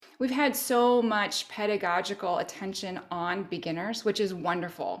We've had so much pedagogical attention on beginners, which is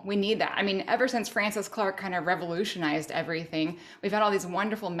wonderful. We need that. I mean, ever since Francis Clark kind of revolutionized everything, we've had all these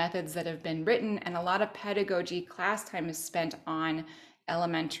wonderful methods that have been written, and a lot of pedagogy class time is spent on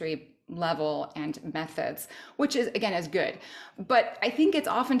elementary level and methods, which is again is good. But I think it's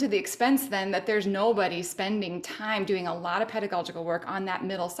often to the expense then that there's nobody spending time doing a lot of pedagogical work on that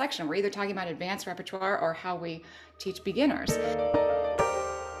middle section. We're either talking about advanced repertoire or how we teach beginners.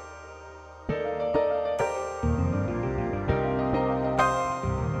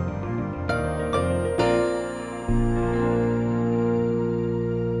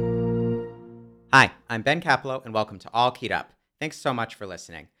 Hi, I'm Ben Capello, and welcome to All Keyed Up. Thanks so much for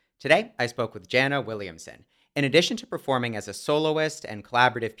listening. Today, I spoke with Jana Williamson. In addition to performing as a soloist and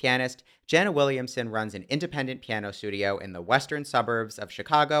collaborative pianist, Jana Williamson runs an independent piano studio in the western suburbs of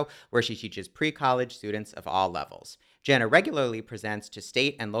Chicago, where she teaches pre-college students of all levels. Jana regularly presents to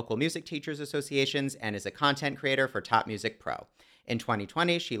state and local music teachers associations and is a content creator for Top Music Pro. In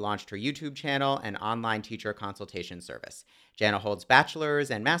 2020, she launched her YouTube channel and online teacher consultation service. Jana holds bachelor's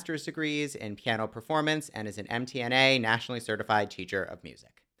and master's degrees in piano performance and is an MTNA nationally certified teacher of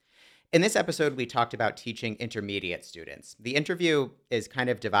music. In this episode, we talked about teaching intermediate students. The interview is kind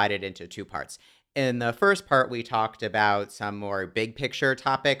of divided into two parts. In the first part, we talked about some more big picture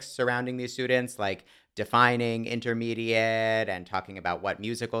topics surrounding these students, like defining intermediate and talking about what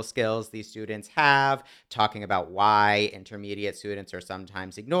musical skills these students have, talking about why intermediate students are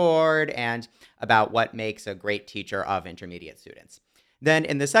sometimes ignored, and about what makes a great teacher of intermediate students. Then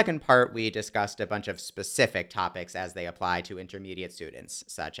in the second part, we discussed a bunch of specific topics as they apply to intermediate students,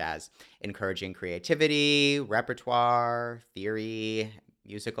 such as encouraging creativity, repertoire, theory,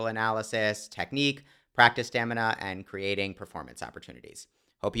 musical analysis, technique, practice stamina, and creating performance opportunities.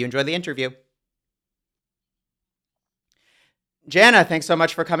 Hope you enjoy the interview. Jana, thanks so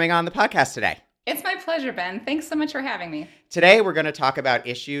much for coming on the podcast today. It's my pleasure, Ben. Thanks so much for having me. Today, we're going to talk about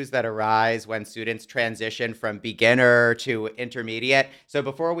issues that arise when students transition from beginner to intermediate. So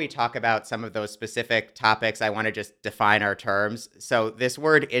before we talk about some of those specific topics, I want to just define our terms. So this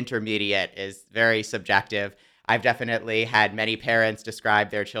word intermediate is very subjective. I've definitely had many parents describe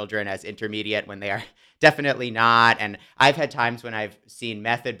their children as intermediate when they are definitely not. And I've had times when I've seen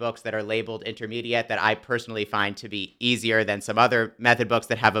method books that are labeled intermediate that I personally find to be easier than some other method books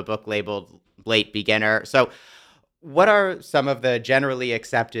that have a book labeled late beginner. So what are some of the generally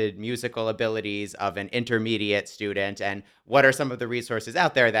accepted musical abilities of an intermediate student? And what are some of the resources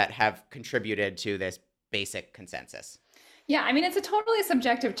out there that have contributed to this basic consensus? Yeah, I mean, it's a totally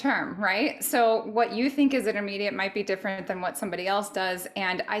subjective term, right? So, what you think is intermediate might be different than what somebody else does.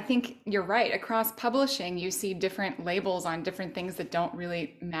 And I think you're right. Across publishing, you see different labels on different things that don't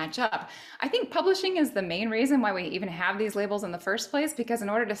really match up. I think publishing is the main reason why we even have these labels in the first place, because in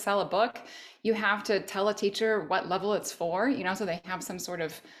order to sell a book, you have to tell a teacher what level it's for, so they have some sort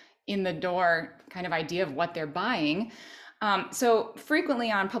of in the door kind of idea of what they're buying. So,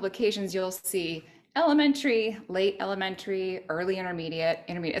 frequently on publications, you'll see elementary, late elementary, early intermediate,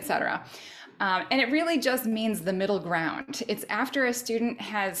 etc. And it really just means the middle ground. It's after a student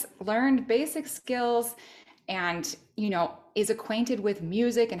has learned basic skills and, is acquainted with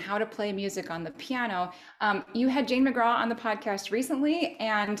music and how to play music on the piano. You had Jane McGraw on the podcast recently,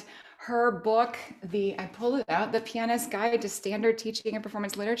 and her book, I pulled it out, The Pianist's Guide to Standard Teaching and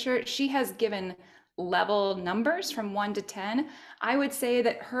Performance Literature, she has given level numbers from 1 to 10. I would say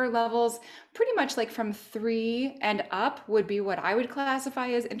that her levels pretty much like from 3 and up would be what I would classify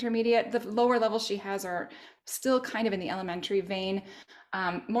as intermediate. The lower levels she has are still kind of in the elementary vein.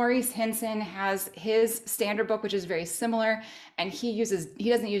 Maurice Hinson has his standard book, which is very similar, and he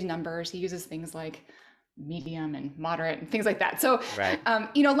doesn't use numbers. He uses things like medium and moderate and things like that. So, right.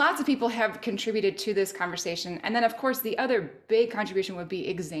 Lots of people have contributed to this conversation. And then, of course, the other big contribution would be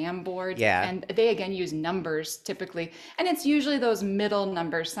exam boards. Yeah. And they, again, use numbers typically. And it's usually those middle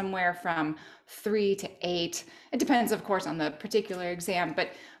numbers, somewhere from 3 to 8. It depends, of course, on the particular exam. But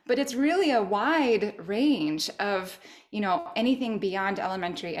it's really a wide range of, anything beyond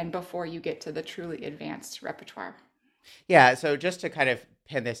elementary and before you get to the truly advanced repertoire. Yeah. So just to kind of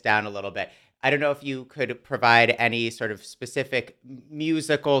pin this down a little bit, I don't know if you could provide any sort of specific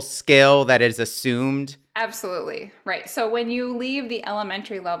musical skill that is assumed. Absolutely. Right. So when you leave the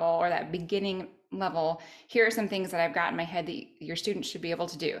elementary level or that beginning level, here are some things that I've got in my head that your students should be able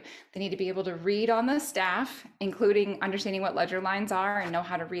to do. They need to be able to read on the staff, including understanding what ledger lines are and know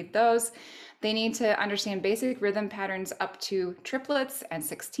how to read those. They need to understand basic rhythm patterns up to triplets and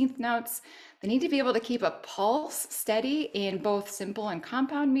 16th notes. They need to be able to keep a pulse steady in both simple and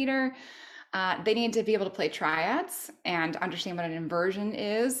compound meter. They need to be able to play triads and understand what an inversion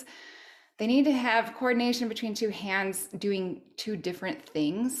is. They need to have coordination between two hands doing two different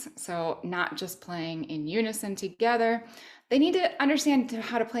things. So, not just playing in unison together. They need to understand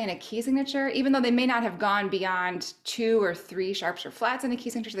how to play in a key signature, even though they may not have gone beyond 2 or 3 sharps or flats in a key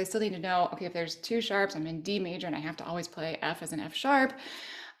signature. They still need to know, okay, if there's 2 sharps, I'm in D major and I have to always play F as an F sharp.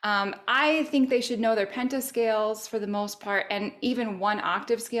 I think they should know their pentascales for the most part, and even 1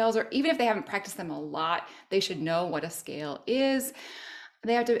 octave scales, or even if they haven't practiced them a lot, they should know what a scale is.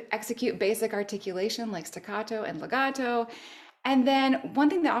 They have to execute basic articulation like staccato and legato. And then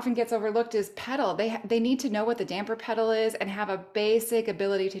one thing that often gets overlooked is pedal. They need to know what the damper pedal is and have a basic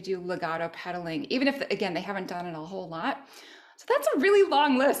ability to do legato pedaling, even if, again, they haven't done it a whole lot. So that's a really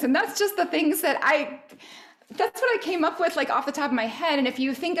long list. And that's just the things that's what I came up with, like off the top of my head. And if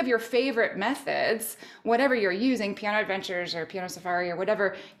you think of your favorite methods, whatever you're using, Piano Adventures or Piano Safari or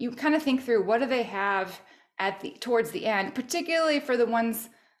whatever, you kind of think through, what do they have towards the end, particularly for the ones.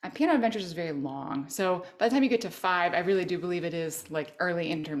 Piano Adventures is very long. So by the time you get to 5, I really do believe it is like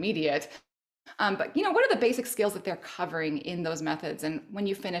early intermediate. But what are the basic skills that they're covering in those methods? And when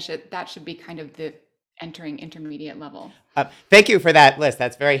you finish it, that should be kind of the entering intermediate level. Thank you for that list.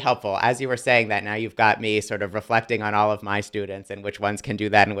 That's very helpful. As you were saying that, now you've got me sort of reflecting on all of my students and which ones can do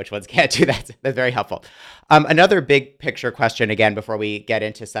that and which ones can't do that. That's very helpful. Another big picture question, again, before we get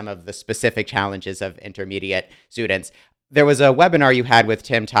into some of the specific challenges of intermediate students. There was a webinar you had with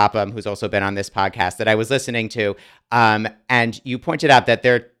Tim Topham, who's also been on this podcast, that I was listening to. And you pointed out that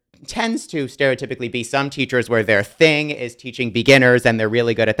there tends to stereotypically be some teachers where their thing is teaching beginners and they're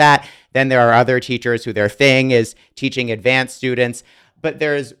really good at that. Then there are other teachers who their thing is teaching advanced students. But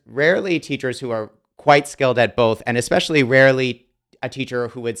there's rarely teachers who are quite skilled at both, and especially rarely a teacher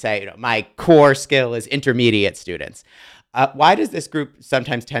who would say, my core skill is intermediate students. Why does this group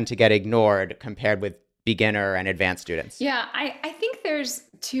sometimes tend to get ignored compared with beginner and advanced students? Yeah, I think there's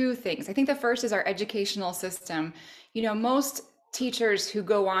 2 things. I think the first is our educational system. Most teachers who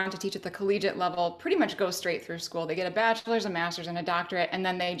go on to teach at the collegiate level pretty much go straight through school. They get a bachelor's, a master's, and a doctorate, and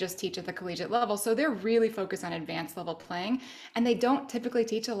then they just teach at the collegiate level. So they're really focused on advanced level playing, and they don't typically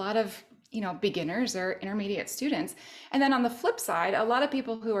teach a lot of beginners or intermediate students. And then on the flip side, a lot of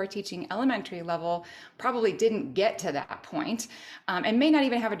people who are teaching elementary level probably didn't get to that point, and may not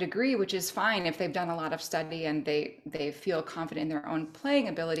even have a degree, which is fine if they've done a lot of study and they feel confident in their own playing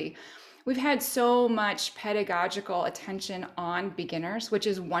ability. We've had so much pedagogical attention on beginners, which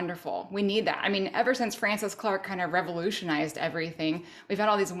is wonderful. We need that. I mean, ever since Francis Clark kind of revolutionized everything, we've had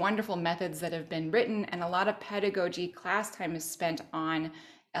all these wonderful methods that have been written, and a lot of pedagogy class time is spent on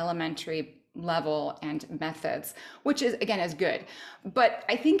elementary level and methods, which is, again, is good. But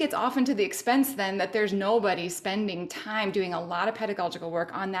I think it's often to the expense then that there's nobody spending time doing a lot of pedagogical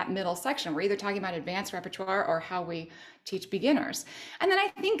work on that middle section. We're either talking about advanced repertoire or how we teach beginners. And then I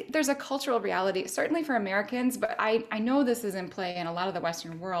think there's a cultural reality, certainly for Americans, but I know this is in play in a lot of the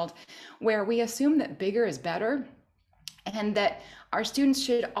Western world, where we assume that bigger is better, and that our students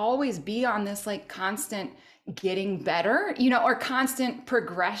should always be on this like constant getting better, or constant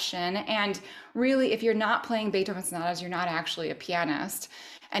progression. And really, if you're not playing Beethoven sonatas, you're not actually a pianist.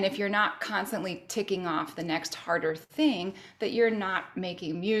 And if you're not constantly ticking off the next harder thing, that you're not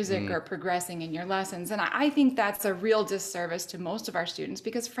making music or progressing in your lessons. And I think that's a real disservice to most of our students,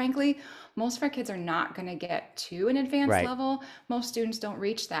 because frankly, most of our kids are not going to get to an advanced level. Most students don't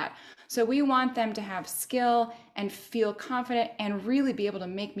reach that. So we want them to have skill and feel confident and really be able to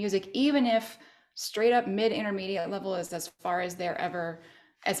make music, even if straight up mid-intermediate level is as far as they ever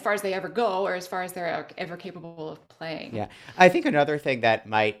go, or as far as they're ever capable of playing. Yeah. I think another thing that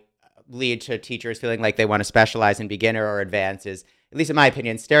might lead to teachers feeling like they want to specialize in beginner or advanced is, at least in my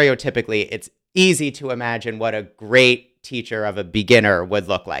opinion, stereotypically, it's easy to imagine what a great teacher of a beginner would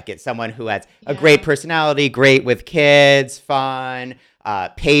look like. It's someone who has a great personality, great with kids, fun,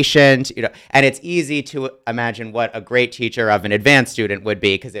 patient, and it's easy to imagine what a great teacher of an advanced student would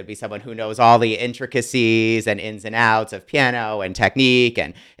be, because it'd be someone who knows all the intricacies and ins and outs of piano and technique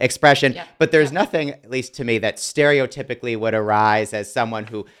and expression. But there's nothing, at least to me, that stereotypically would arise as someone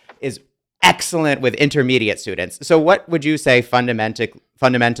who is excellent with intermediate students. So what would you say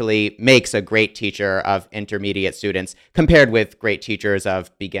fundamentally makes a great teacher of intermediate students compared with great teachers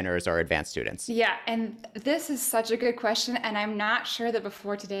of beginners or advanced students? Yeah, and this is such a good question. And I'm not sure that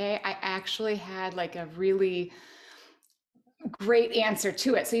before today, I actually had like a really great answer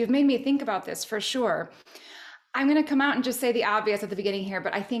to it. So you've made me think about this for sure. I'm going to come out and just say the obvious at the beginning here,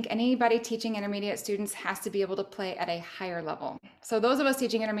 but I think anybody teaching intermediate students has to be able to play at a higher level. So those of us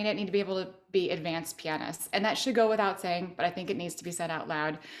teaching intermediate need to be able to be advanced pianists. And that should go without saying, but I think it needs to be said out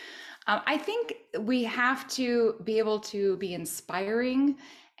loud. I think we have to be able to be inspiring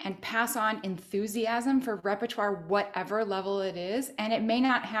and pass on enthusiasm for repertoire, whatever level it is. And it may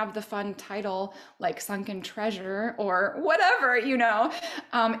not have the fun title like Sunken Treasure or whatever,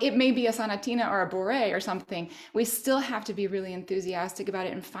 it may be a sonatina or a bourrée or something. We still have to be really enthusiastic about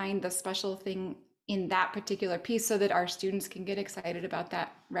it and find the special thing in that particular piece so that our students can get excited about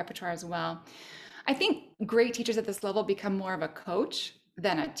that repertoire as well. I think great teachers at this level become more of a coach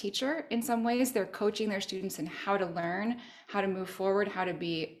than a teacher in some ways. They're coaching their students in how to learn, how to move forward, how to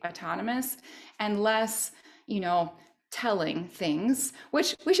be autonomous, and less, telling things,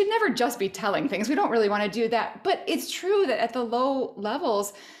 which we should never just be telling things. We don't really want to do that. But it's true that at the low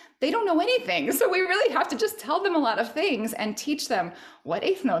levels, they don't know anything. So we really have to just tell them a lot of things and teach them what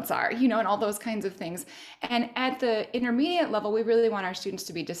eighth notes are, and all those kinds of things. And at the intermediate level, we really want our students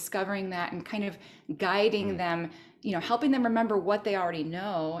to be discovering that and kind of guiding them, helping them remember what they already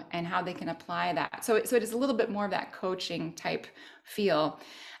know and how they can apply that. So it is a little bit more of that coaching type feel.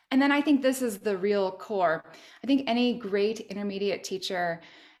 And then I think this is the real core. I think any great intermediate teacher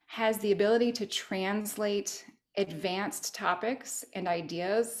has the ability to translate advanced topics and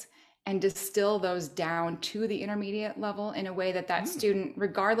ideas and distill those down to the intermediate level in a way that student,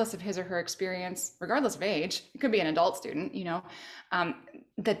 regardless of his or her experience, regardless of age, it could be an adult student,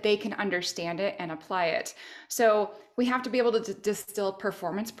 that they can understand it and apply it. So we have to be able to distill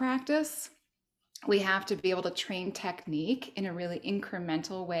performance practice. We have to be able to train technique in a really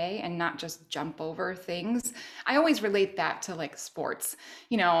incremental way and not just jump over things. I always relate that to like sports.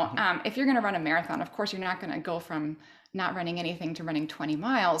 If you're going to run a marathon, of course, you're not going to go from not running anything to running 20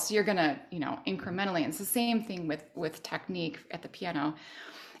 miles. You're going to, incrementally. And it's the same thing with technique at the piano.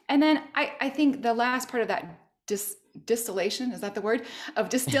 And then I think the last part of that distillation, is that the word, of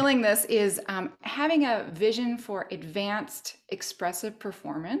distilling this is having a vision for advanced expressive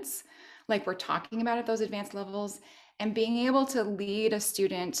performance, like we're talking about at those advanced levels, and being able to lead a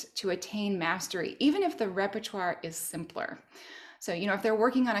student to attain mastery, even if the repertoire is simpler. So, if they're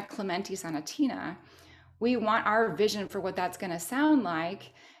working on a Clementi sonatina, we want our vision for what that's going to sound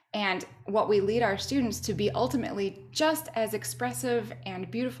like and what we lead our students to be ultimately just as expressive and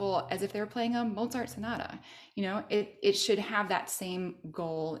beautiful as if they were playing a Mozart sonata. It should have that same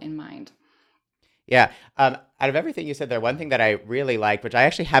goal in mind. Yeah. Out of everything you said there, one thing that I really liked, which I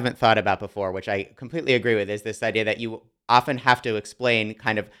actually haven't thought about before, which I completely agree with, is this idea that you often have to explain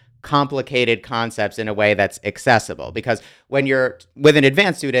kind of complicated concepts in a way that's accessible. Because when you're with an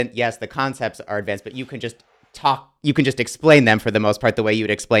advanced student, yes, the concepts are advanced, but you can just explain them for the most part the way you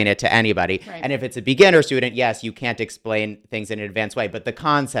would explain it to anybody. Right. And if it's a beginner student, yes, you can't explain things in an advanced way, but the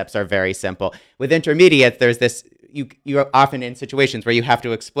concepts are very simple. With intermediates, there's this, you're often in situations where you have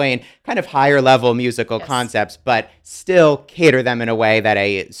to explain kind of higher level musical concepts, but still cater them in a way that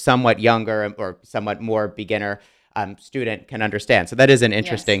a somewhat younger or somewhat more beginner student can understand. So that is an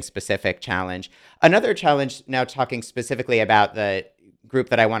interesting specific challenge. Another challenge, now talking specifically about the group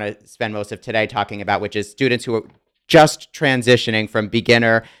that I want to spend most of today talking about, which is students who are just transitioning from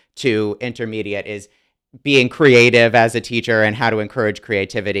beginner to intermediate, is being creative as a teacher and how to encourage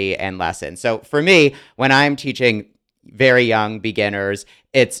creativity and lessons. So for me, when I'm teaching very young beginners,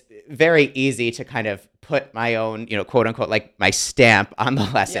 it's very easy to kind of put my own, quote unquote, like my stamp on the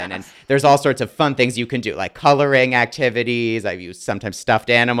lesson. Yes. And there's all sorts of fun things you can do, like coloring activities. I've used sometimes stuffed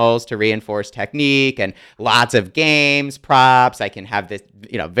animals to reinforce technique, and lots of games, props. I can have this,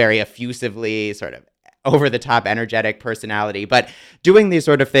 very effusively sort of over the top energetic personality. But doing these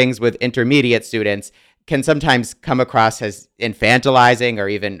sort of things with intermediate students can sometimes come across as infantilizing or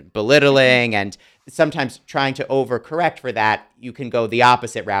even belittling, and sometimes trying to overcorrect for that, you can go the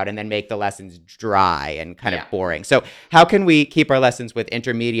opposite route and then make the lessons dry and kind of boring. So how can we keep our lessons with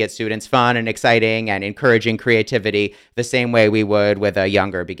intermediate students fun and exciting and encouraging creativity the same way we would with a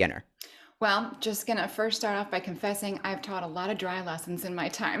younger beginner? Well, just going to first start off by confessing I've taught a lot of dry lessons in my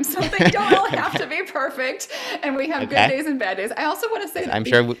time, so they don't all have to be perfect, and we have good days and bad days. I also want to say that I'm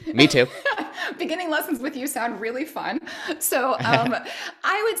sure, me too. Beginning lessons with you sound really fun. So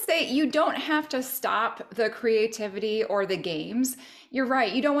I would say you don't have to stop the creativity or the games. You're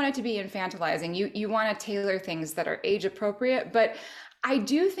right. You don't want it to be infantilizing. You want to tailor things that are age appropriate. But I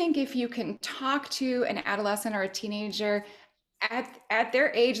do think if you can talk to an adolescent or a teenager at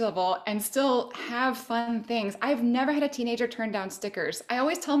their age level and still have fun things. I've never had a teenager turn down stickers. I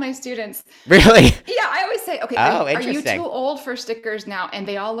always tell my students. Really? Yeah, I always say, okay, are you too old for stickers now? And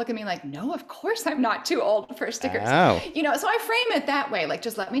they all look at me like, no, of course I'm not too old for stickers. Oh. So I frame it that way, like,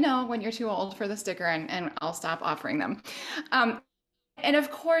 just let me know when you're too old for the sticker and I'll stop offering them. And of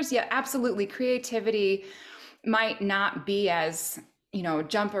course, yeah, absolutely. Creativity might not be as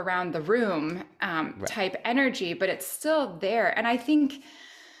jump around the room Right. type energy, but it's still there. And I think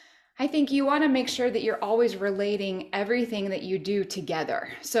you want to make sure that you're always relating everything that you do together.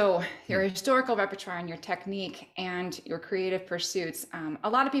 So your Hmm. historical repertoire and your technique and your creative pursuits. A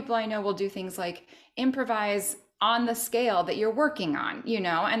lot of people I know will do things like improvise on the scale that you're working on,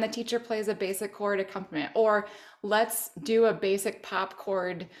 and the teacher plays a basic chord accompaniment, or let's do a basic pop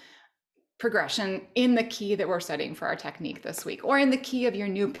chord progression in the key that we're studying for our technique this week, or in the key of your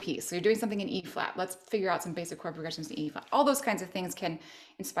new piece. So you're doing something in E flat. Let's figure out some basic chord progressions in E flat. All those kinds of things can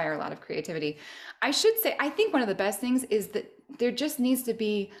inspire a lot of creativity. I should say, I think one of the best things is that there just needs to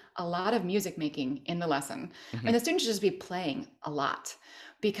be a lot of music making in the lesson. I Hmm. mean, the students should just be playing a lot,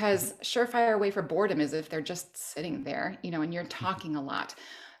 because surefire way for boredom is if they're just sitting there, and you're talking a lot.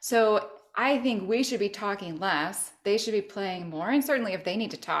 So I think we should be talking less. They should be playing more. And certainly if they need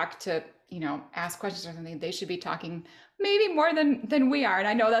to talk to, ask questions or something, they should be talking maybe more than we are. And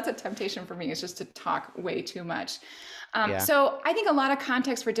I know that's a temptation for me, is just to talk way too much. Yeah. So I think a lot of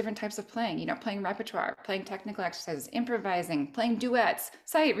context for different types of playing, playing repertoire, playing technical exercises, improvising, playing duets,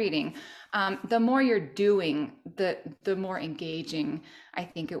 sight reading. The more you're doing, the more engaging I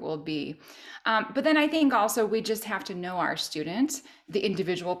think it will be. But then I think also we just have to know our student, the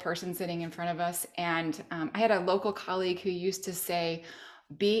individual person sitting in front of us. And I had a local colleague who used to say,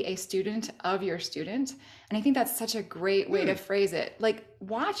 be a student of your student. And I think that's such a great way Hmm. to phrase it. Like,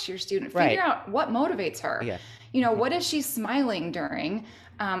 watch your student, figure Right. out what motivates her. Yeah. Hmm. What is she smiling during?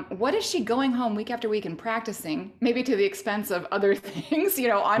 What is she going home week after week and practicing, maybe to the expense of other things,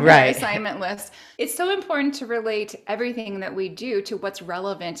 on her Right. assignment list? It's so important to relate everything that we do to what's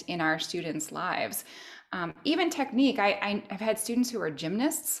relevant in our students' lives. Even technique, I've had students who are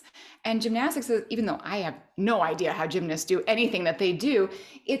gymnasts, and gymnastics is, even though I have no idea how gymnasts do anything that they do,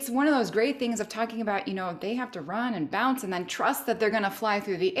 it's one of those great things of talking about, they have to run and bounce and then trust that they're going to fly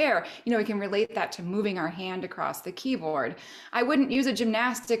through the air. We can relate that to moving our hand across the keyboard. I wouldn't use a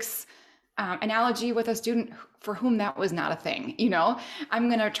gymnastics analogy with a student for whom that was not a thing. I'm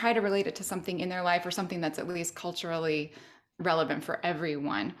going to try to relate it to something in their life, or something that's at least culturally relevant for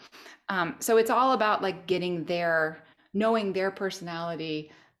everyone. So it's all about like knowing their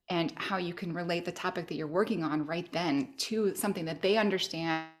personality and how you can relate the topic that you're working on right then to something that they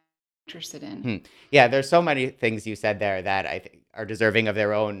understand, interested in. Hmm. Yeah, there's so many things you said there that I think are deserving of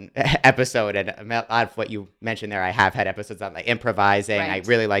their own episode, and a lot of what you mentioned there, I have had episodes on, like improvising. I Right.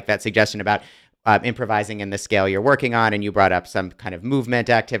 really like that suggestion about improvising in the scale you're working on, and you brought up some kind of movement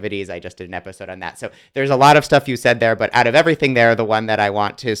activities. I just did an episode on that. So there's a lot of stuff you said there, but out of everything there, the one that I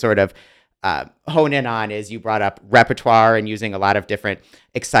want to sort of hone in on is you brought up repertoire and using a lot of different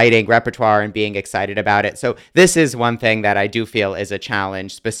exciting repertoire and being excited about it. So this is one thing that I do feel is a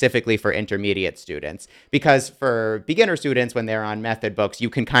challenge specifically for intermediate students, because for beginner students, when they're on method books,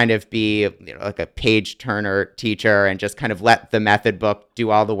 you can kind of be, like a page turner teacher and just kind of let the method book do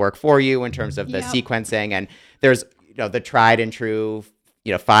all the work for you in terms of the Yep. sequencing. And there's, the tried and true,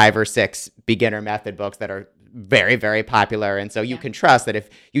 5 or 6 beginner method books that are very, very popular. And so you Yeah. can trust that if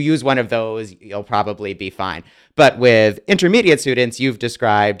you use one of those, you'll probably be fine. But with intermediate students, you've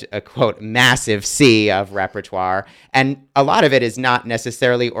described a quote, massive sea of repertoire. And a lot of it is not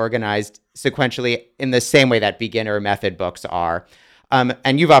necessarily organized sequentially in the same way that beginner method books are.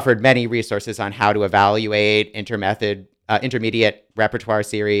 And you've offered many resources on how to evaluate intermediate repertoire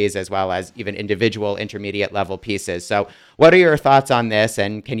series, as well as even individual intermediate level pieces. So, what are your thoughts on this?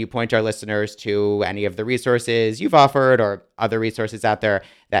 And can you point our listeners to any of the resources you've offered or other resources out there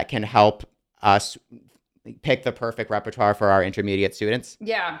that can help us pick the perfect repertoire for our intermediate students?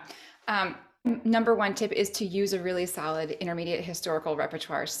 Yeah. Number one tip is to use a really solid intermediate historical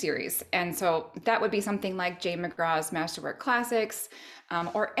repertoire series. And so that would be something like Jane McGraw's Masterwork Classics,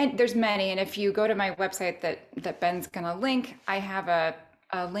 and there's many. And if you go to my website that Ben's going to link, I have a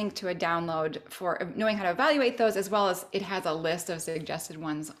link to a download for knowing how to evaluate those, as well as it has a list of suggested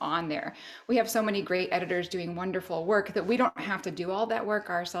ones on there. We have so many great editors doing wonderful work that we don't have to do all that work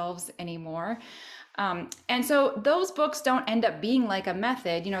ourselves anymore. And so those books don't end up being like a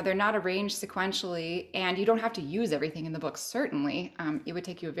method. They're not arranged sequentially, and you don't have to use everything in the book, certainly. It would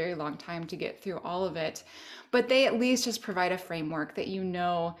take you a very long time to get through all of it. But they at least just provide a framework that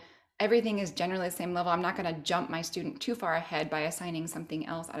everything is generally the same level. I'm not going to jump my student too far ahead by assigning something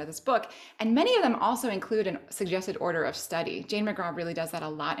else out of this book. And many of them also include a suggested order of study. Jane McGraw really does that a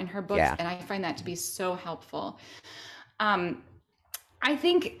lot in her books, Yeah. and I find that to be so helpful. Um, I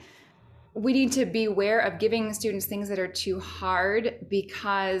think we need to be aware of giving students things that are too hard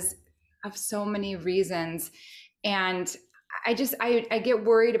because of so many reasons. And I get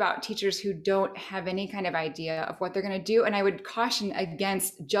worried about teachers who don't have any kind of idea of what they're going to do, and I would caution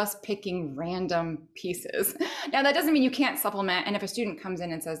against just picking random pieces. Now that doesn't mean you can't supplement, and if a student comes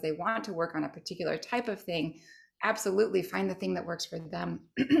in and says they want to work on a particular type of thing, absolutely find the thing that works for them.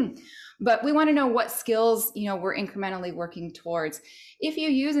 But we want to know what skills, we're incrementally working towards. If you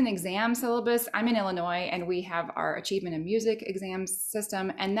use an exam syllabus, I'm in Illinois and we have our achievement in music exam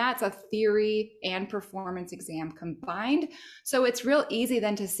system, and that's a theory and performance exam combined. So it's real easy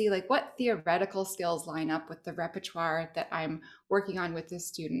then to see like what theoretical skills line up with the repertoire that I'm working on with this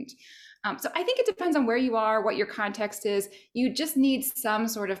student. So I think it depends on where you are, what your context is. You just need some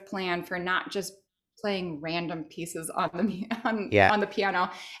sort of plan for not just playing random pieces on the Yeah. on the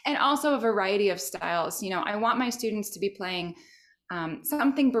piano, and also a variety of styles. I want my students to be playing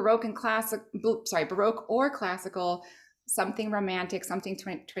something Baroque and Baroque or classical, something romantic, something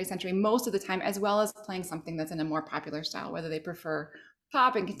 20th century most of the time, as well as playing something that's in a more popular style, whether they prefer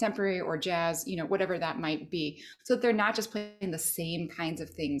pop and contemporary or jazz, whatever that might be, so that they're not just playing the same kinds of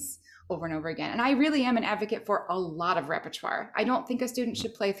things over and over again. And I really am an advocate for a lot of repertoire. I don't think a student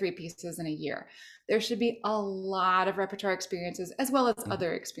should play 3 pieces in a year. There should be a lot of repertoire experiences as well as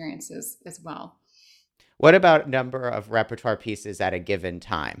other experiences as well. What about number of repertoire pieces at a given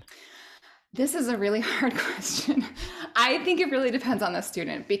time? This is a really hard question. I think it really depends on the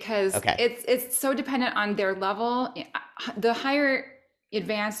student because Okay. it's so dependent on their level. The higher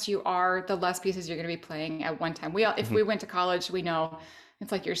advanced you are, the less pieces you're going to be playing at one time. If we went to college, we know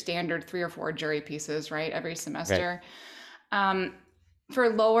it's like your standard 3 or 4 jury pieces, right? Every semester. Right. For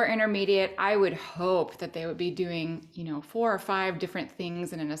lower intermediate, I would hope that they would be doing, 4 or 5 different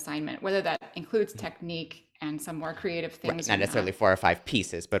things in an assignment, whether that includes technique and some more creative things. Right. Not necessarily 4 or 5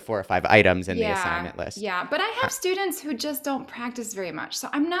 pieces, but 4 or 5 items in the assignment list. Yeah, but I have students who just don't practice very much. So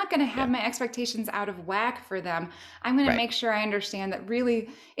I'm not going to have my expectations out of whack for them. I'm going to make sure I understand that really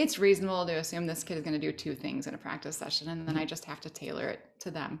it's reasonable to assume this kid is going to do 2 things in a practice session, and then I just have to tailor it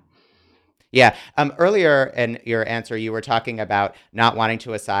to them. Yeah. Earlier in your answer, you were talking about not wanting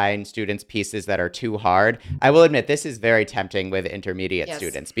to assign students pieces that are too hard. I will admit this is very tempting with intermediate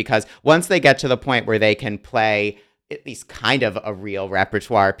students, because once they get to the point where they can play at least kind of a real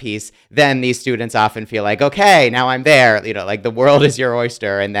repertoire piece, then these students often feel like, okay, now I'm there, like the world is your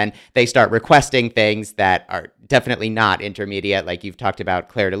oyster. And then they start requesting things that are definitely not intermediate, like you've talked about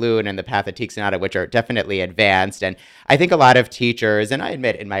Clair de Lune and the Pathétique Sonata, which are definitely advanced. And I think a lot of teachers, and I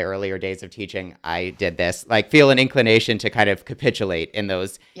admit in my earlier days of teaching, I did this, like feel an inclination to kind of capitulate in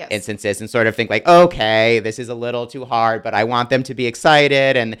those instances and sort of think like, okay, this is a little too hard, but I want them to be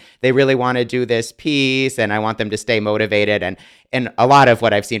excited and they really want to do this piece and I want them to stay motivated. And a lot of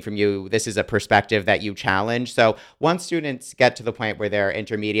what I've seen from you, this is a perspective that you challenge. So once students get to the point where they're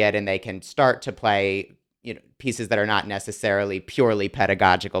intermediate and they can start to play pieces that are not necessarily purely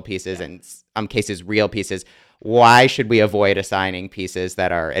pedagogical pieces, in some cases real pieces, why should we avoid assigning pieces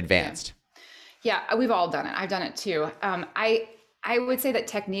that are advanced? Yeah, we've all done it. I've done it too. I would say that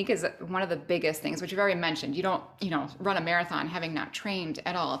technique is one of the biggest things, which you've already mentioned. You don't, run a marathon having not trained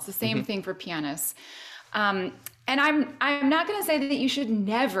at all. It's the same thing for pianists. And I'm not going to say that you should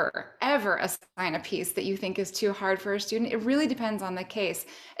never, ever assign a piece that you think is too hard for a student. It really depends on the case,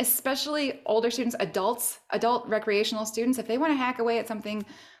 especially older students, adult recreational students. If they want to hack away at something,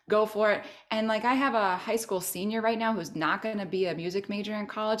 go for it. And like I have a high school senior right now who's not going to be a music major in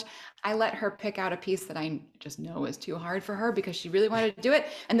college. I let her pick out a piece that I just know is too hard for her because she really wanted to do it.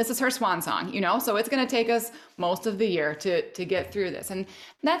 And this is her swan song, so it's going to take us most of the year to get through this. And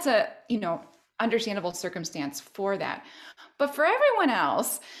that's a, understandable circumstance for that. But for everyone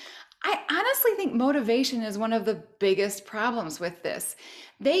else, I honestly think motivation is one of the biggest problems with this.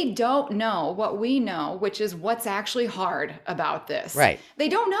 They don't know what we know, which is what's actually hard about this. Right. They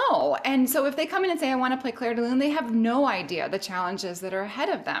don't know. And so if they come in and say, I want to play Clair de Lune, they have no idea the challenges that are ahead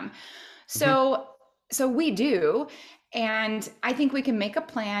of them. So we do. And I think we can make a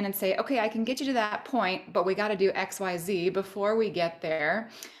plan and say, okay, I can get you to that point, but we got to do X, Y, Z before we get there.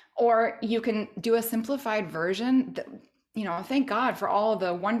 Or you can do a simplified version that, thank God for all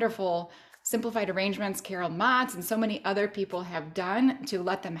the wonderful simplified arrangements Carol Motz and so many other people have done to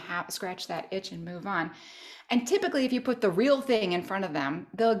let them scratch that itch and move on. And typically, if you put the real thing in front of them,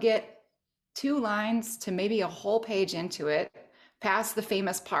 they'll get 2 lines to maybe a whole page into it, past the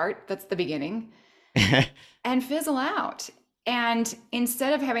famous part, that's the beginning, and fizzle out. And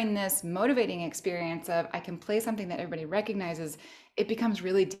instead of having this motivating experience of I can play something that everybody recognizes it becomes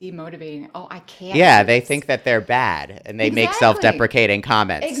really demotivating. Oh, I can't Yeah, do they this. think that they're bad and they make Exactly. self-deprecating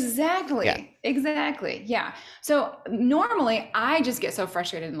comments. Yeah. Exactly. Exactly. Yeah. So normally I just get so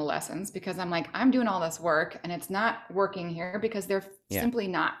frustrated in the lessons because I'm like, I'm doing all this work and it's not working here because they're Yeah. simply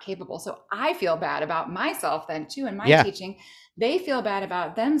not capable. So I feel bad about myself then too in my Yeah. teaching. They feel bad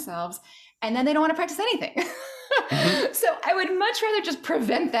about themselves and then they don't want to practice anything. Hmm. So I would much rather just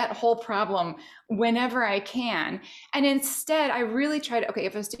prevent that whole problem whenever I can. And instead, I really try to, okay,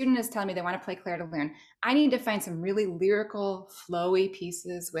 if a student is telling me they want to play Claire de Lune, I need to find some really lyrical, flowy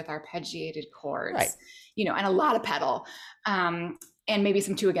pieces with arpeggiated Right. chords, and a lot of pedal, and maybe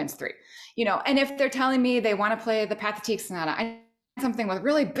some 2 against 3, And if they're telling me they want to play the Pathétique Sonata, I need something with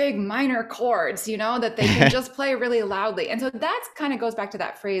really big minor chords, that they can just play really loudly. And so that kind of goes back to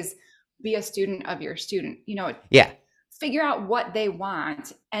that phrase, be a student of your student, Yeah. figure out what they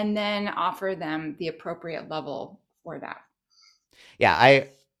want and then offer them the appropriate level for that. Yeah,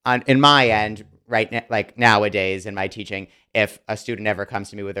 in my end, right now, like nowadays in my teaching, if a student ever comes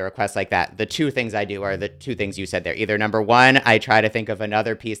to me with a request like that, the two things I do are the two things you said there. Either number one, I try to think of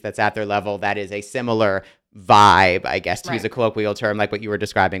another piece that's at their level that is a similar vibe, I guess, to use Right. a colloquial term, like what you were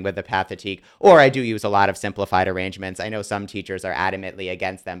describing with the Pathétique, or I do use a lot of simplified arrangements. I know some teachers are adamantly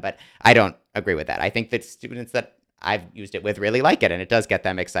against them, but I don't agree with that. I think that students that I've used it with really like it, and it does get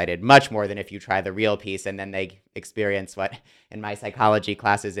them excited much more than if you try the real piece and then they experience what in my psychology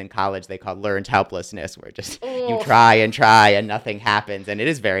classes in college they call learned helplessness, where just you Oh, try and nothing happens, and it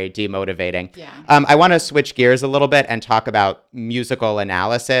is very demotivating. yeah. I want to switch gears a little bit and talk about musical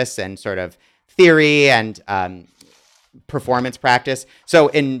analysis and sort of theory and performance practice. So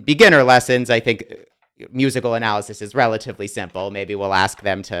in beginner lessons, I think musical analysis is relatively simple. Maybe we'll ask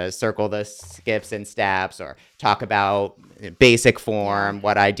them to circle the skips and steps or talk about basic Yeah. form,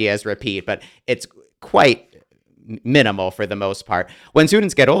 what ideas repeat, but it's quite minimal for the most part. When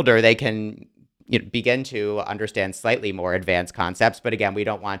students get older, they can begin to understand slightly more advanced concepts. But again, we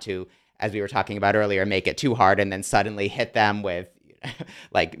don't want to, as we were talking about earlier, make it too hard and then suddenly hit them with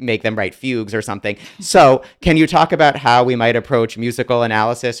like make them write fugues or something. So, can you talk about how we might approach musical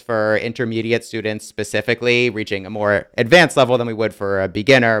analysis for intermediate students specifically, reaching a more advanced level than we would for a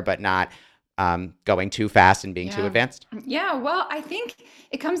beginner, but not going too fast and being too Yeah. advanced? Yeah. Well, I think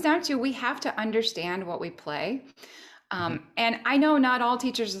it comes down to we have to understand what we play. Hmm. And I know not all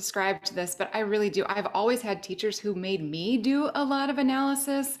teachers ascribe to this, but I really do. I've always had teachers who made me do a lot of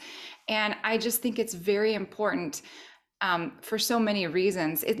analysis. And I just think it's very important for so many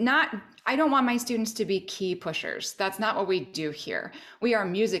reasons. I don't want my students to be key pushers. That's not what we do here. We are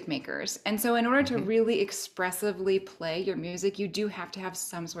music makers. And so, in order to Hmm. really expressively play your music, you do have to have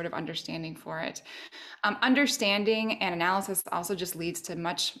some sort of understanding for it. Understanding and analysis also just leads to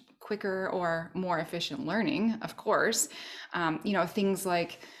much quicker or more efficient learning, of course. Things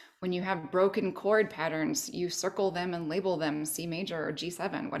like when you have broken chord patterns, you circle them and label them C major or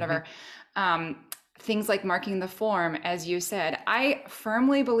G7, whatever. Hmm. Things like marking the form, as you said. I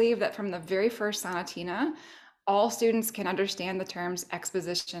firmly believe that from the very first sonatina, all students can understand the terms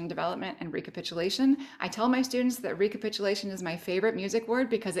exposition, development, and recapitulation. I tell my students that recapitulation is my favorite music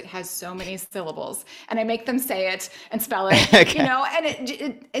word because it has so many syllables, and I make them say it and spell it, Okay.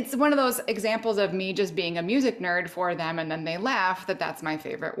 and it's one of those examples of me just being a music nerd for them, and then they laugh that that's my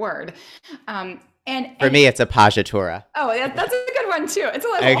favorite word. Um, and For and me, it's a pagitura. Oh, that's a good one too. It's a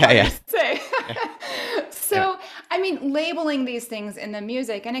little Okay, harder yeah. to say. Yeah. So, I mean, labeling these things in the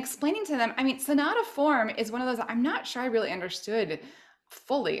music and explaining to them. I mean, sonata form is one of those I'm not sure I really understood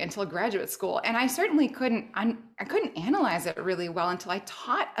fully until graduate school, and I certainly I couldn't analyze it really well until I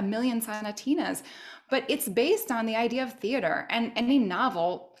taught a million sonatinas. But it's based on the idea of theater, and any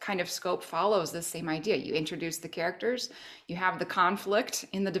novel kind of scope follows the same idea. You introduce the characters, you have the conflict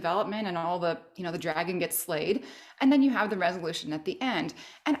in the development, and all the dragon gets slayed, and then you have the resolution at the end.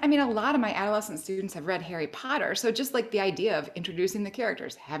 And I mean, a lot of my adolescent students have read Harry Potter, so just like the idea of introducing the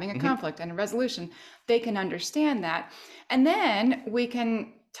characters, having a Hmm. conflict and a resolution, they can understand that. And then we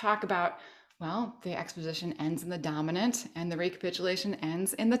can talk about, well, the exposition ends in the dominant and the recapitulation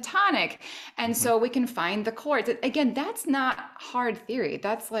ends in the tonic. And Hmm. so we can find the chords. Again, that's not hard theory.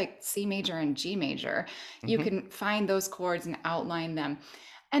 That's like C major and G major. You Hmm. can find those chords and outline them.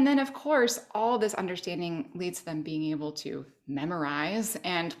 And then, of course, all this understanding leads to them being able to memorize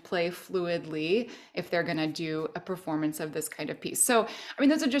and play fluidly if they're going to do a performance of this kind of piece. So, I mean,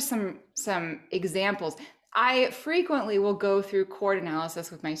 those are just some examples. I frequently will go through chord analysis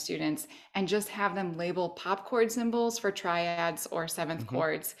with my students and just have them label pop chord symbols for triads or seventh Hmm.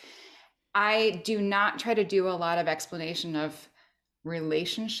 chords. I do not try to do a lot of explanation of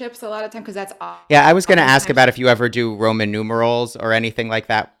relationships a lot of time because that's Yeah, I was going to ask oftentimes about if you ever do Roman numerals or anything like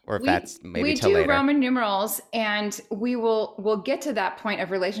that, or if we that's maybe we till do later. Roman numerals, and we'll get to that point of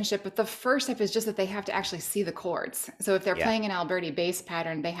relationship, but the first step is just that they have to actually see the chords. So if they're Yeah. playing an Alberti bass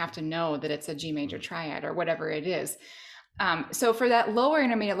pattern, they have to know that it's a G major Mhm. triad or whatever it is. So for that lower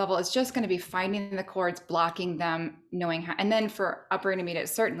intermediate level, it's just going to be finding the chords, blocking them, knowing how. And then for upper intermediate,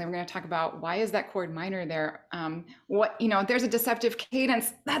 certainly we're going to talk about why is that chord minor there? What there's a deceptive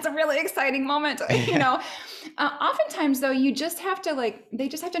cadence. That's a really exciting moment. Yeah. Oftentimes though, you just have to they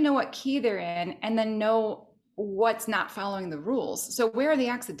just have to know what key they're in, and then know what's not following the rules. So where are the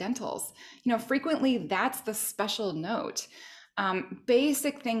accidentals? Frequently that's the special note.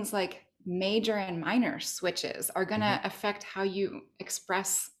 Basic things like major and minor switches are going Hmm. to affect how you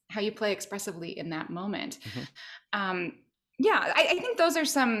play expressively in that moment. Hmm. um, yeah, I think those are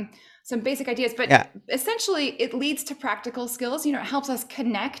some basic ideas, but Yeah. essentially it leads to practical skills. It helps us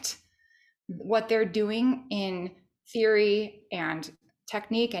connect what they're doing in theory and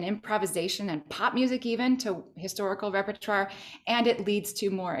technique and improvisation and pop music even to historical repertoire, and it leads to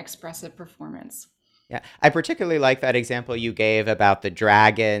more expressive performance. Yeah, I particularly like that example you gave about the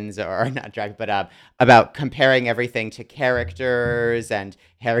dragons, or not dragons, but about comparing everything to characters and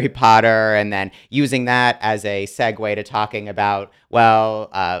Harry Potter, and then using that as a segue to talking about, well,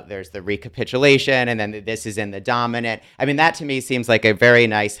 there's the recapitulation, and then this is in the dominant. I mean, that to me seems like a very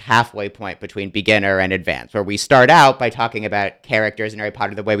nice halfway point between beginner and advanced, where we start out by talking about characters in Harry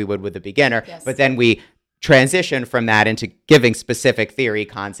Potter the way we would with a beginner, but Yes. then we transition from that into giving specific theory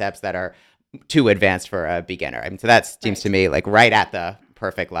concepts that are too advanced for a beginner. I mean, so that seems to Right. me like right at the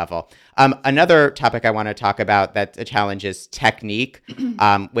perfect level. Another topic I want to talk about that's a challenge is technique.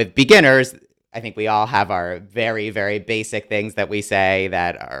 With beginners, I think we all have our very, very basic things that we say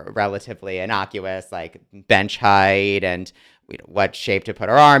that are relatively innocuous, like bench height and what shape to put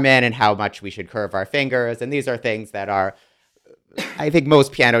our arm in and how much we should curve our fingers. And these are things that are I think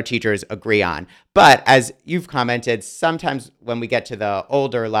most piano teachers agree on. But as you've commented, sometimes when we get to the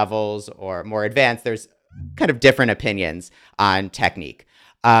older levels or more advanced, there's kind of different opinions on technique.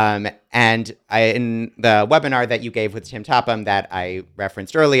 In the webinar that you gave with Tim Topham that I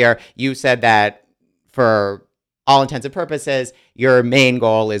referenced earlier, you said that for all intents and purposes, your main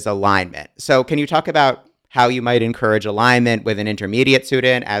goal is alignment. So, can you talk about how you might encourage alignment with an intermediate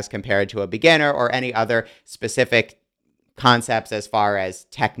student as compared to a beginner, or any other specific concepts as far as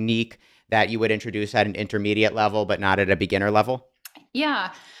technique that you would introduce at an intermediate level but not at a beginner level?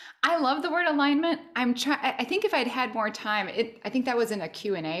 Yeah, I love the word alignment. I think if I'd had more time, I think that was in a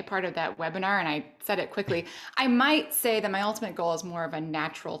Q&A part of that webinar, and I said it quickly. I might say that my ultimate goal is more of a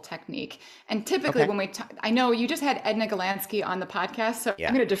natural technique. And typically Okay. when I know you just had Edna Galansky on the podcast, so I'm Yeah.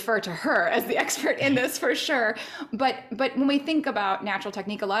 going to defer to her as the expert in this for sure. But when we think about natural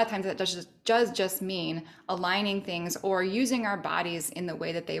technique, a lot of times that does just mean aligning things or using our bodies in the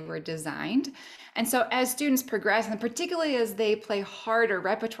way that they were designed. And so as students progress, and particularly as they play harder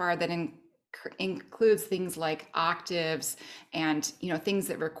repertoire that includes things like octaves and things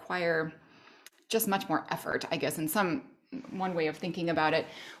that require just much more effort, I guess, in one way of thinking about it,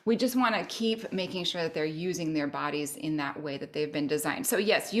 we just want to keep making sure that they're using their bodies in that way that they've been designed. So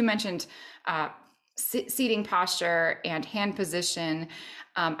yes, you mentioned seating posture and hand position.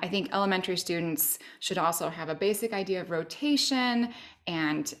 I think elementary students should also have a basic idea of rotation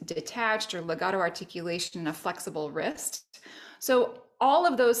and detached or legato articulation and a flexible wrist. So all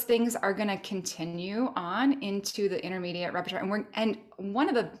of those things are going to continue on into the intermediate repertoire. And one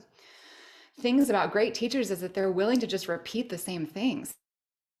of the things about great teachers is that they're willing to just repeat the same things.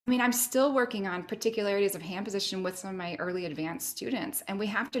 I mean, I'm still working on particularities of hand position with some of my early advanced students, and we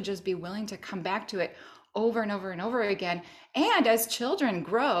have to just be willing to come back to it over and over and over again. And as children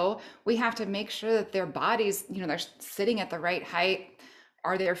grow, we have to make sure that their bodies, they're sitting at the right height.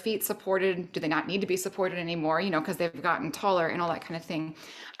 Are their feet supported? Do they not need to be supported anymore, because they've gotten taller and all that kind of thing.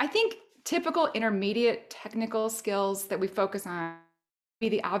 I think typical intermediate technical skills that we focus on be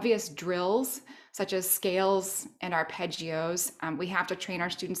the obvious drills such as scales and arpeggios. We have to train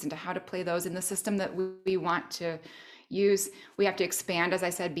our students into how to play those in the system that we want to use. We have to expand, as I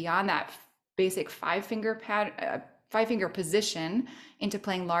said, beyond that basic five finger position into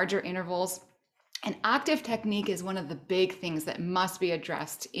playing larger intervals. And octave technique is one of the big things that must be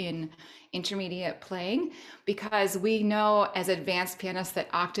addressed in intermediate playing, because we know as advanced pianists that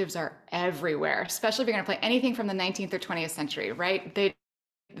octaves are everywhere, especially if you're going to play anything from the 19th or 20th century, right?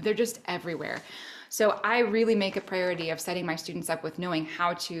 They're just everywhere. So I really make a priority of setting my students up with knowing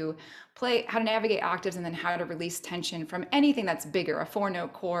how to play, how to navigate octaves, and then how to release tension from anything that's bigger, a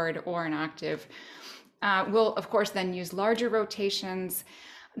 4-note chord or an octave. We'll, of course, then use larger rotations.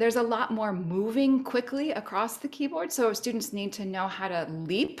 There's a lot more moving quickly across the keyboard, so students need to know how to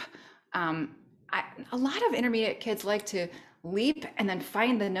leap. Um, a lot of intermediate kids like to leap and then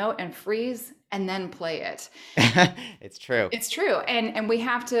find the note and freeze and then play it. It's true. It's true. And we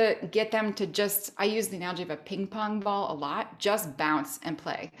have to get them to just, I use the analogy of a ping pong ball a lot, just bounce and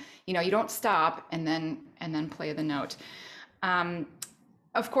play. You don't stop and then play the note. Um,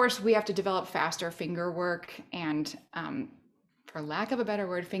 of course, we have to develop faster finger work and for lack of a better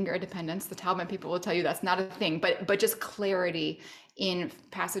word, finger independence. The Taubman people will tell you that's not a thing, but just clarity in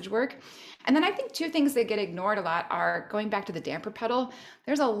passage work. And then I think two things that get ignored a lot are going back to the damper pedal.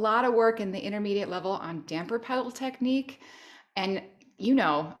 There's a lot of work in the intermediate level on damper pedal technique. And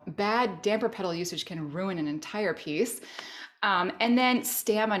bad damper pedal usage can ruin an entire piece. And then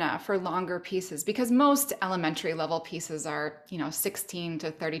stamina for longer pieces, because most elementary level pieces are, 16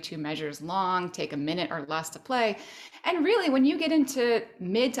 to 32 measures long, take a minute or less to play. And really, when you get into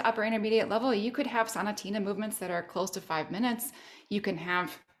mid to upper intermediate level, you could have sonatina movements that are close to 5 minutes. You can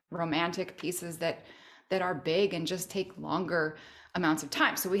have romantic pieces that are big and just take longer amounts of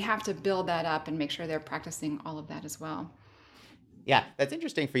time. So we have to build that up and make sure they're practicing all of that as well. Yeah, that's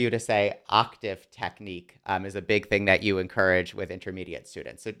interesting for you to say octave technique is a big thing that you encourage with intermediate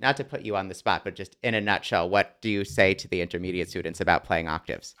students. So not to put you on the spot, but just in a nutshell, what do you say to the intermediate students about playing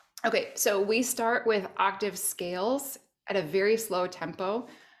octaves? Okay, so we start with octave scales at a very slow tempo.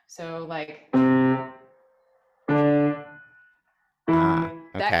 So like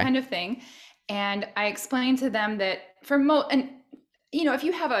that Okay. kind of thing. And I explain to them that if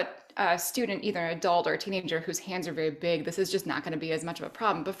you have a student, either an adult or a teenager whose hands are very big, this is just not going to be as much of a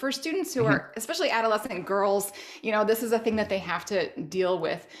problem. But for students who are, especially adolescent girls, this is a thing that they have to deal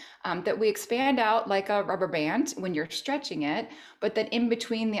with, that we expand out like a rubber band when you're stretching it, but then in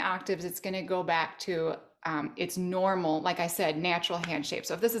between the octaves, it's going to go back to its normal, like I said, natural hand shape.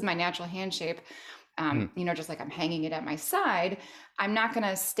 So if this is my natural hand shape, just like I'm hanging it at my side, I'm not going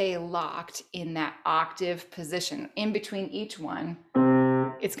to stay locked in that octave position. In between each one,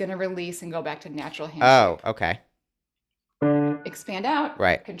 it's going to release and go back to natural hand shape. Okay. Expand out,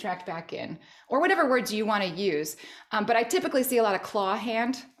 right. Contract back in, or whatever words you want to use. But I typically see a lot of claw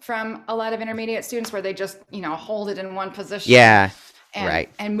hand from a lot of intermediate students where they just, hold it in one position. Yeah,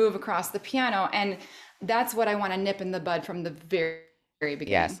 and move across the piano. And that's what I want to nip in the bud from the very, very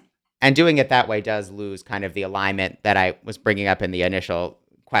beginning. Yes. And doing it that way does lose kind of the alignment that I was bringing up in the initial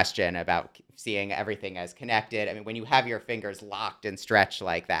question about seeing everything as connected. I mean, when you have your fingers locked and stretched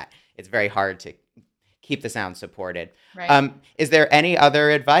like that, it's very hard to keep the sound supported. Right. Is there any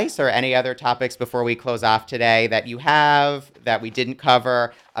other advice or any other topics before we close off today that you have that we didn't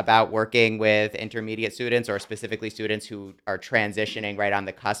cover about working with intermediate students or specifically students who are transitioning right on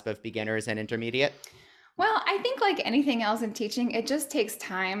the cusp of beginners and intermediate? Well, I think like anything else in teaching, it just takes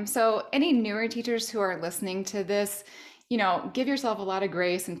time. So any newer teachers who are listening to this, give yourself a lot of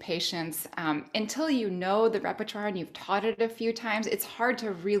grace and patience. Until you know the repertoire and you've taught it a few times, it's hard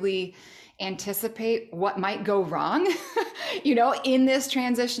to really anticipate what might go wrong, in this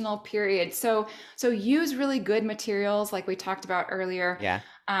transitional period. So use really good materials like we talked about earlier. Yeah.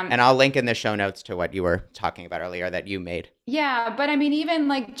 And I'll link in the show notes to what you were talking about earlier that you made. Yeah, but I mean, even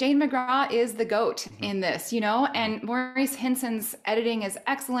like Jane McGraw is the GOAT in this, and Maurice Hinson's editing is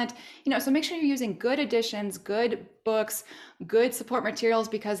excellent, so make sure you're using good editions, good books, good support materials,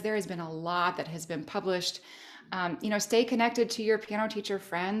 because there has been a lot that has been published. Stay connected to your piano teacher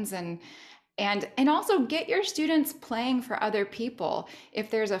friends and also get your students playing for other people. If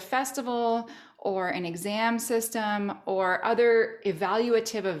there's a festival or an exam system or other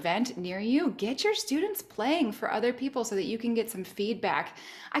evaluative event near you, get your students playing for other people so that you can get some feedback.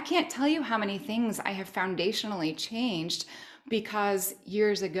 I can't tell you how many things I have foundationally changed because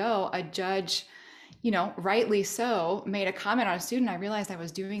years ago, a judge, rightly so, made a comment on a student. I realized I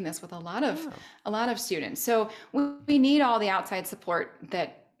was doing this with a lot of students. So we need all the outside support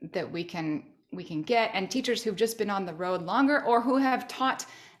that we can get, and teachers who've just been on the road longer or who have taught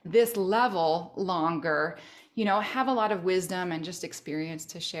this level longer, have a lot of wisdom and just experience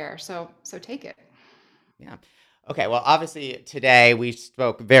to share. So take it. Yeah. Okay. Well, obviously today we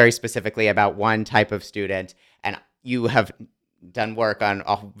spoke very specifically about one type of student, and you have done work on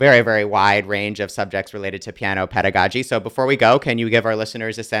a very, very wide range of subjects related to piano pedagogy. So before we go, can you give our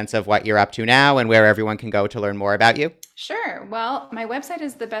listeners a sense of what you're up to now and where everyone can go to learn more about you? Sure. Well, my website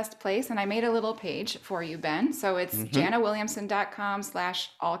is the best place, and I made a little page for you, Ben. So it's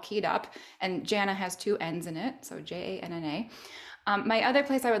jannawilliamson.com/allkeyedup, and Jana has 2 N's in it, so Janna. My other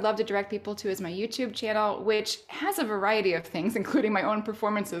place I would love to direct people to is my YouTube channel, which has a variety of things, including my own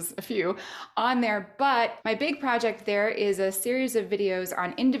performances, a few on there. But my big project there is a series of videos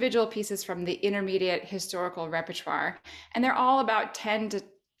on individual pieces from the intermediate historical repertoire. And they're all about 10 to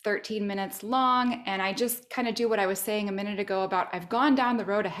 13 minutes long. And I just kind of do what I was saying a minute ago about I've gone down the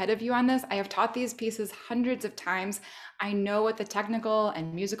road ahead of you on this. I have taught these pieces hundreds of times. I know what the technical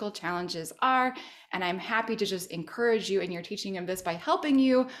and musical challenges are. And I'm happy to just encourage you in your teaching of this by helping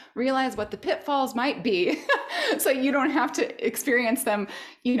you realize what the pitfalls might be so you don't have to experience them,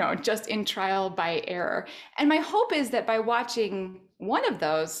 just in trial by error. And my hope is that by watching one of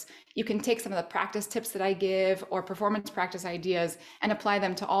those, you can take some of the practice tips that I give or performance practice ideas and apply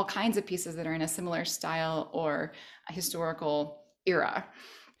them to all kinds of pieces that are in a similar style or a historical era.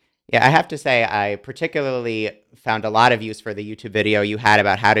 Yeah, I have to say, I particularly found a lot of use for the YouTube video you had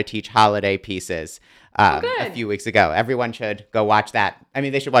about how to teach holiday pieces a few weeks ago. Everyone should go watch that. I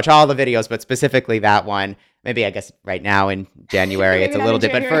mean, they should watch all the videos, but specifically that one. Maybe, I guess, right now in January, it's a little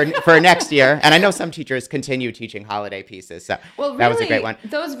bit, but for next year. And I know some teachers continue teaching holiday pieces, so that was a great one.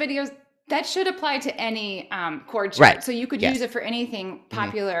 Those videos, that should apply to any chord chart. Right. So you could use it for anything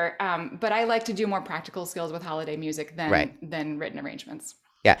popular, but I like to do more practical skills with holiday music than written arrangements.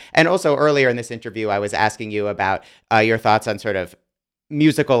 Yeah. And also earlier in this interview, I was asking you about your thoughts on sort of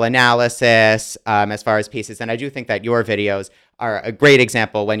musical analysis as far as pieces. And I do think that your videos are a great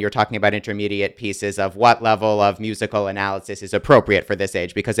example when you're talking about intermediate pieces of what level of musical analysis is appropriate for this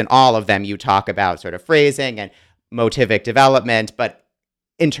age, because in all of them you talk about sort of phrasing and motivic development, but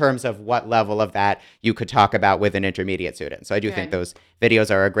in terms of what level of that you could talk about with an intermediate student. So I do think those videos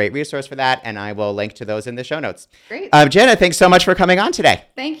are a great resource for that, and I will link to those in the show notes. Great. Jenna, thanks so much for coming on today.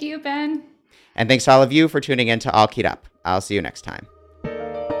 Thank you, Ben. And thanks to all of you for tuning in to All Keyed Up. I'll see you next time.